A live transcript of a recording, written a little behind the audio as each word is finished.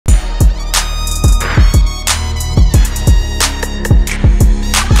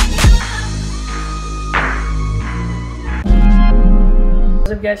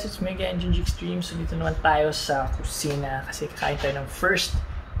up guys? It's me again, Junji Extreme. So dito naman tayo sa kusina kasi kakain tayo ng first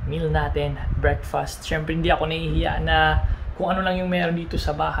meal natin, breakfast. Siyempre hindi ako nahihiya na kung ano lang yung meron dito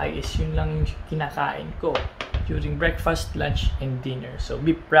sa bahay is yun lang yung kinakain ko during breakfast, lunch, and dinner. So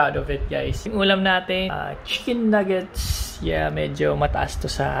be proud of it guys. Yung ulam natin, chicken nuggets. Yeah, medyo mataas to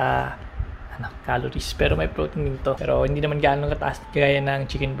sa calories, pero may protein din to. Pero hindi naman gaano kataas gaya ng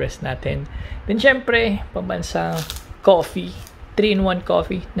chicken breast natin. Then syempre, pambansang coffee. 3-in-1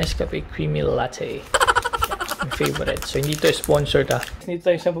 coffee, Nescafe Creamy Latte. My favorite. So hindi to sponsored ha. Dito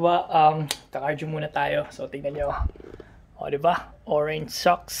tayo sa baba, kakardio muna tayo. So tingnan nyo. O diba? Orange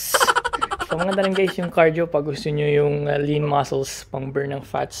socks. So maganda lang guys yung cardio pag gusto nyo yung lean muscles, pang burn ng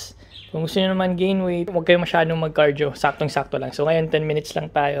fats. Kung gusto nyo naman gain weight, huwag kayo masyadong mag-cardio. Saktong-sakto lang. So ngayon 10 minutes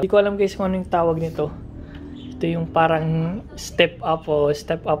lang tayo. Hindi ko alam guys kung ano yung tawag nito. Ito yung parang step up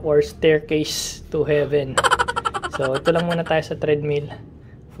or staircase to heaven. So ito lang muna tayo sa treadmill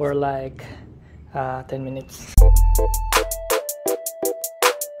for like 10 minutes.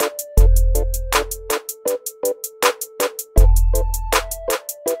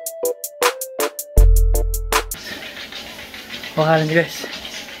 Wala nyo guys.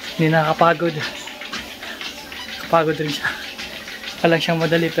 Hindi nakakapagod. Kapagod rin siya. Walang siyang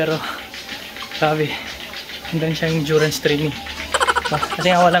madali pero grabe. Hanggang siyang endurance training. Kasi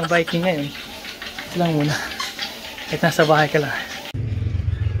nga walang biking ngayon. Ito lang muna. Kahit nasa bahay ka lang.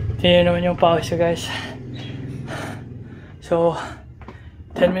 Tingnan naman yung pawis ko guys. So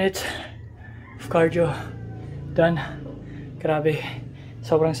 10 minutes of cardio. Done. Grabe.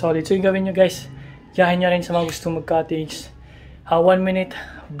 Sobrang solid. So yung gawin nyo guys, yahin nyo rin sa mga gustong mag-cuttings. 1 minute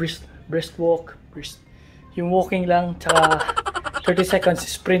brisk walk, yung walking lang, tsaka 30 seconds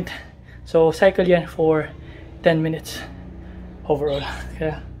sprint. So cycle yan for 10 minutes overall.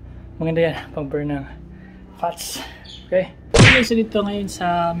 Kaya maganda yan pang burn ng fats. Okay, so dito ngayon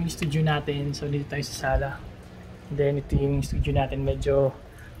sa mini studio natin. So dito tayo sa sala. Then ito yung studio natin, medyo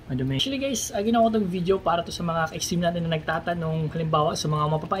madumi. Actually guys, ginawa ko itong video para to sa mga ka-extreme natin na nagtatanong, halimbawa sa mga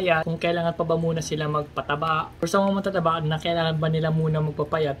mapapayat, kung kailangan pa ba muna sila magpataba, or sa mga matataba na kailangan ba nila muna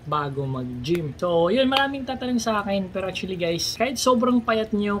magpapayat bago mag-gym. So yun, maraming tatanong sa akin, pero actually guys, kahit sobrang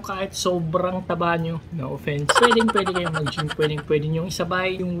payat nyo, kahit sobrang taba nyo, no offense, pwede kayong mag-gym, pwede nyo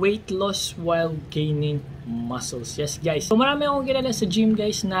isabay yung weight loss while gaining muscles. Yes guys, so marami akong kilala sa gym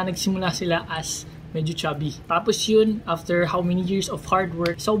guys na nagsimula sila as medyo chubby. Tapos yun, after how many years of hard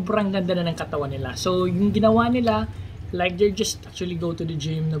work, sobrang ganda na ng katawan nila. So, yung ginawa nila, like they're just actually go to the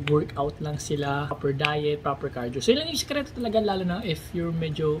gym, nag-workout lang sila, proper diet, proper cardio. So, yun lang yung sekreto talaga, lalo na if you're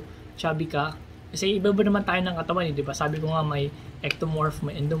medyo chubby ka. Kasi iba naman tayo ng katawan, eh, di ba? Sabi ko nga, may ectomorph,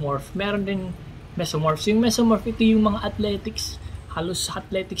 may endomorph. Meron din mesomorph. So, yung mesomorph, ito yung mga athletics, halos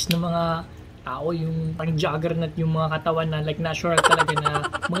athletics ng mga tao, yung pang juggernaut yung mga katawan na like natural talaga na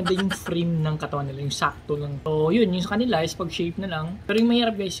maganda yung frame ng katawan nila, yung sakto lang. So yun, yung sa kanila is pag shape na lang. Pero yung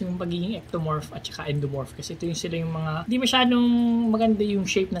mahirap guys yung pagiging ectomorph at saka endomorph kasi ito yung sila yung mga hindi masyadong maganda yung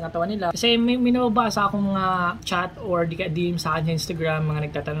shape ng katawan nila. Kasi may nababasa akong chat or DM sa akin sa Instagram,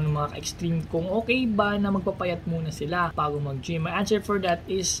 mga nagtatanong ng mga ka-extreme kung okay ba na magpapayat muna sila bago mag-gym. My answer for that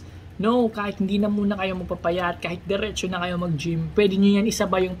is no, kahit hindi na muna kayo magpapayat, kahit diretso na kayo mag-gym, pwede nyo yan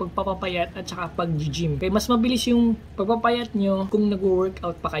isabay yung pagpapapayat at saka pag-gym. Kaya mas mabilis yung pagpapayat nyo kung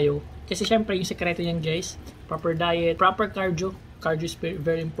nag-workout pa kayo. Kasi syempre, yung sekreto yan guys, proper diet, proper cardio. Cardio is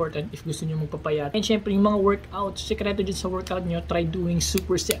very important if gusto nyo magpapayat. And syempre, yung mga workouts, sekreto dyan sa workout nyo, try doing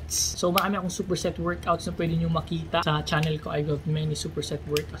supersets. So, marami akong superset workouts na pwede nyo makita sa channel ko. I got many superset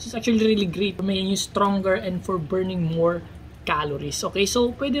workouts. It's actually really great for making you stronger and for burning more calories. Okay,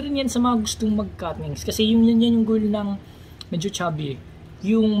 so pwede rin yan sa mga gustong mag-cuttings kasi yan yung goal ng medyo chubby,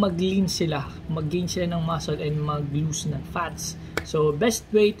 yung mag-lean sila, mag-gain sila ng muscle and mag-lose ng fats. So best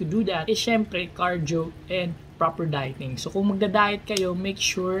way to do that is syempre cardio and proper dieting. So kung magda-diet kayo, make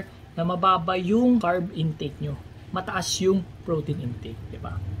sure na mababa yung carb intake nyo, mataas yung protein intake, di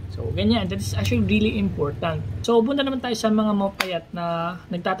ba? So, ganyan. That is actually really important. So, punta naman tayo sa mga mapayat na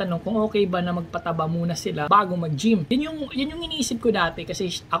nagtatanong kung okay ba na magpataba muna sila bago mag-gym. Yan yung iniisip ko dati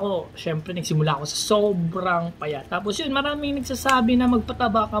kasi ako, syempre, nagsimula ako sa sobrang payat. Tapos yun, maraming nagsasabi na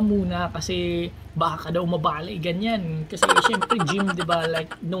magpataba ka muna kasi baka ka daw mabalay, ganyan. Kasi syempre, gym, diba,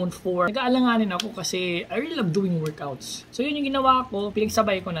 like, known for. Nag-aalanganin ako kasi I really love doing workouts. So, yun yung ginawa ko.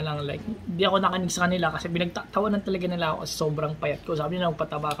 Pinagsabay ko na lang. Like, hindi ako nakanig sa kanila kasi pinagtawanan talaga nila ako sa sobrang payat ko. Sabi nila,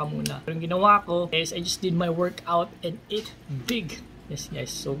 magpataba ka muna. Pero yung ginawa ko is I just did my workout and ate big. Yes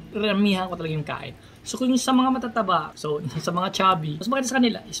guys, so ramihan ko talaga yung kain. So kung sa mga matataba, so sa mga chubby, mas maganda sa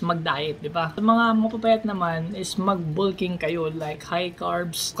kanila is mag-diet, di ba? Sa mga mapapayat naman is mag-bulking kayo, like high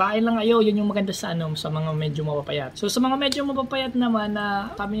carbs. Kain lang kayo, yun yung maganda sa sa mga medyo mapapayat. So sa mga medyo mapapayat naman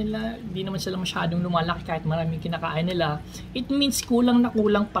na kami nila, hindi naman sila masyadong lumalaki kahit maraming kinakain nila, it means kulang na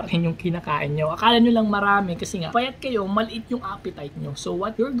kulang pa rin yung kinakain nyo. Akala nyo lang marami kasi nga, payat kayo, maliit yung appetite nyo. So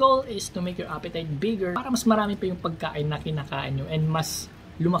what your goal is to make your appetite bigger para mas marami pa yung pagkain na kinakain nyo and mas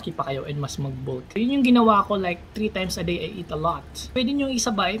lumaki pa kayo and mas mag-bulk. Yun yung ginawa ko, like 3 times a day I eat a lot. Pwede nyo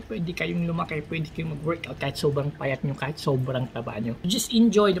isabay, pwede kayong lumaki, pwede kayong mag-workout kahit sobrang payat nyo, kahit sobrang taba nyo. Just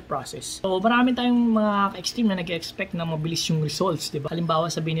enjoy the process. So marami tayong mga extreme na nag-expect na mabilis yung results, diba? Halimbawa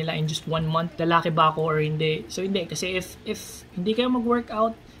sabihin nila in just 1 month, lalaki ba ako or hindi? So hindi, kasi if hindi kayo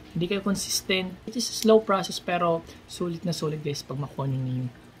mag-workout, hindi kayo consistent, it is a slow process pero sulit na sulit guys pag makuha nyo na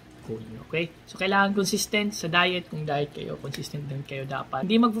yung goal nyo, okay? So kailangan consistent sa diet. Kung diet kayo, consistent din kayo dapat.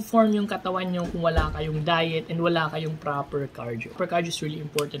 Hindi mag-form yung katawan nyo kung wala kayong diet and wala kayong proper cardio. Proper cardio is really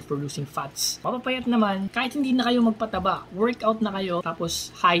important for losing fats. Mapapayat naman, kahit hindi na kayo magpataba, workout na kayo, tapos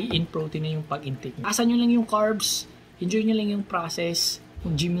high in protein na yung pag-intake nyo. Asan nyo lang yung carbs, enjoy nyo lang yung process,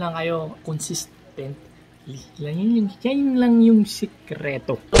 kung gym lang kayo, consistent. Yan lang yung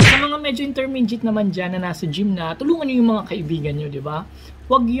sikreto. Sa mga medyo intermediate naman dyan na nasa gym na, tulungan nyo yung mga kaibigan nyo, di ba?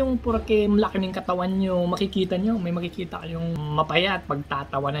 Huwag yung purke malaki ng katawan nyo, makikita nyo, may makikita kayong mapayat,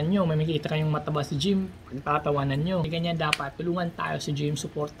 pagtatawanan nyo, may makikita kayong mataba sa gym, pagtatawanan nyo. Ganyan dapat, tulungan tayo sa gym,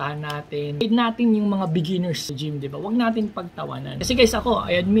 supportahan natin. Guide natin yung mga beginners sa gym, di ba? Huwag natin pagtawanan. Kasi guys, ako,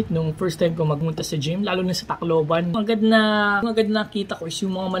 I admit, nung first time ko magmunta sa gym, lalo na sa Tacloban, agad na kita ko is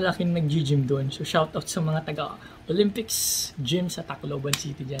yung mga malaking nag-gym doon. So shoutout sa mga taga Olympics gym sa Tacloban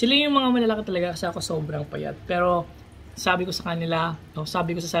City dyan. Sila yung mga malalaki talaga kasi ako sobrang payat. Pero sabi ko sa kanila,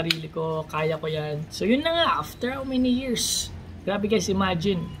 sabi ko sa sarili ko, kaya ko yan. So yun na nga, after how many years? Grabe guys,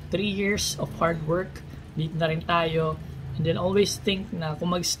 imagine, 3 years of hard work, dito na rin tayo. And then always think na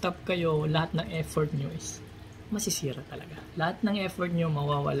kung mag-stop kayo, lahat ng effort nyo is masisira talaga. Lahat ng effort nyo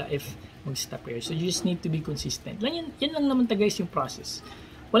mawawala if mag-stop kayo. So you just need to be consistent. Yan lang naman guys yung process.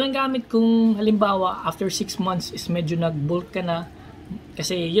 Walang gamit kung halimbawa after 6 months is medyo nag-bulk ka na,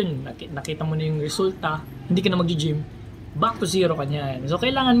 kasi yun, nakita mo na yung resulta, hindi ka na mag-gym, back to zero ka niyan. So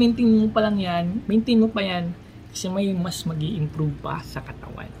kailangan maintain mo pa yan kasi may mas mag-i-improve pa sa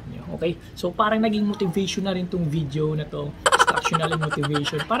katawan nyo. Okay? So parang naging motivation na rin tong video na to, instructional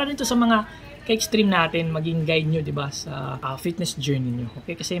motivation. Para dito sa mga ka-extreme natin, maging guide nyo, di ba, sa fitness journey nyo.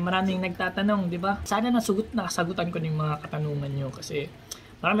 Okay? Kasi maraming nagtatanong, di ba? Sana nasagutan ko ng mga katanungan nyo kasi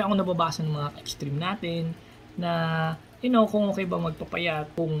marami akong nababasa ng mga ka-extreme natin na, kung okay ba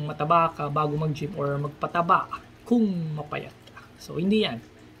magpapayat, kung mataba ka bago mag-gym or magpataba kung mapayat ka. So, hindi yan.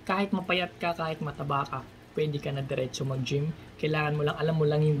 Kahit mapayat ka, kahit mataba ka, pwede ka na diretso mag-gym. Kailangan mo lang, alam mo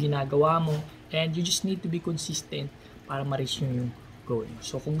lang yung ginagawa mo and you just need to be consistent para ma-reach nyo yung goal.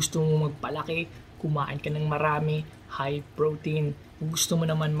 So, kung gusto mo magpalaki, kumain ka ng marami, high protein. Kung gusto mo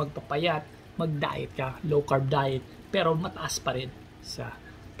naman magpapayat, mag-diet ka, low carb diet, pero mataas pa rin sa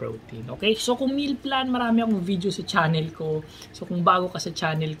protein. Okay? So, kung meal plan, marami akong video sa channel ko. So, kung bago ka sa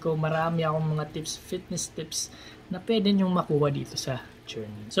channel ko, marami akong mga tips, fitness tips na pwede nyong makuha dito sa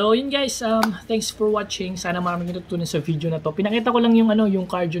journey. So, yun guys, thanks for watching. Sana maraming natutunan sa video na to. Pinakita ko lang yung yung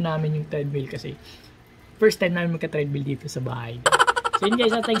cardio namin, yung treadmill kasi first time namin magka-treadmill dito sa bahay. So, yun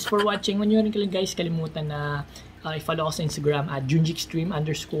guys, thanks for watching. Huwag nyo rin guys kalimutan na i-follow ako sa Instagram at junjiextreme_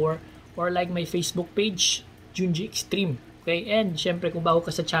 or like my Facebook page, junjiextreme. Okay, and syempre kung bago ka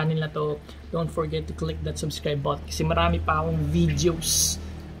sa channel na to, don't forget to click that subscribe button kasi marami pa akong videos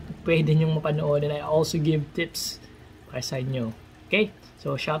na pwede nyong mapanood and I also give tips para sa inyo. Okay,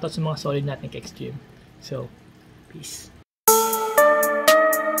 so shoutout sa mga solid natin ka-extreme. So, peace.